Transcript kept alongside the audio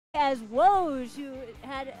As Woj, who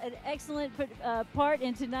had an excellent part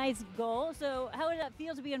in tonight's goal. So how did that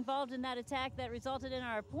feel to be involved in that attack that resulted in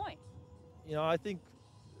our point? I think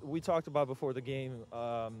we talked about before the game.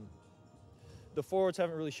 The forwards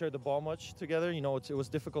haven't really shared the ball much together. It was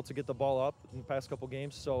difficult to get the ball up in the past couple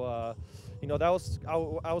games. So, that was I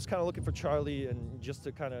was kind of looking for Charlie and just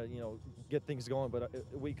to kind of get things going. But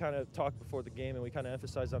we kind of talked before the game and we kind of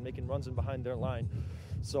emphasized on making runs in behind their line.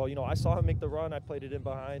 So I saw him make the run. I played it in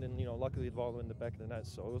behind, and luckily the ball went in the back of the net.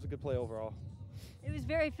 So it was a good play overall. It was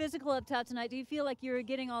very physical up top tonight. Do you feel like you were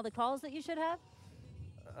getting all the calls that you should have?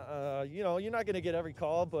 You're not going to get every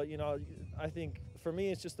call, but I think for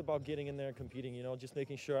me it's just about getting in there and competing. Just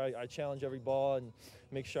making sure I challenge every ball and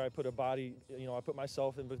make sure I put a body. I put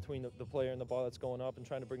myself in between the player and the ball that's going up and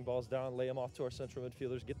trying to bring balls down, lay them off to our central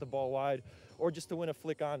midfielders, get the ball wide, or just to win a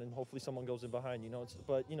flick on and hopefully someone goes in behind.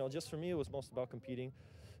 But just for me it was most about competing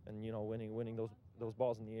and winning those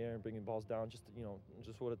balls in the air and bringing balls down. Just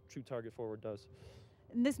what a true target forward does.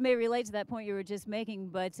 And this may relate to that point you were just making,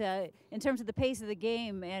 but in terms of the pace of the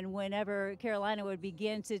game and whenever Carolina would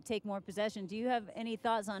begin to take more possession, do you have any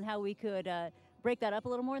thoughts on how we could break that up a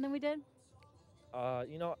little more than we did?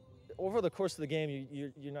 Over the course of the game,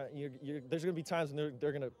 there's going to be times when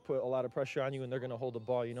they're going to put a lot of pressure on you and they're going to hold the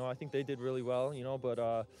ball. I think they did really well. But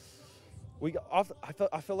I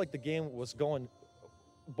felt like the game was going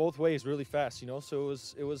both ways really fast. So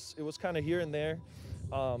it was kind of here and there.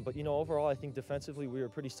 But overall, I think defensively we were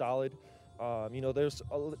pretty solid.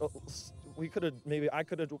 We could have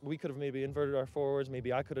maybe inverted our forwards.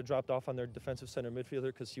 Maybe I could have dropped off on their defensive center midfielder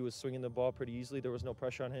because he was swinging the ball pretty easily. There was no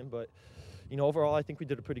pressure on him. But overall, I think we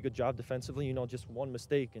did a pretty good job defensively. Just one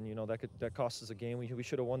mistake, and that cost us a game. We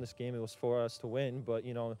should have won this game. It was for us to win. But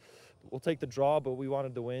we'll take the draw. But we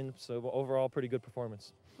wanted to win. So overall, pretty good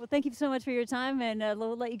performance. Well, thank you so much for your time, and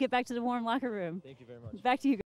we'll let you get back to the warm locker room. Thank you very much. Back to you.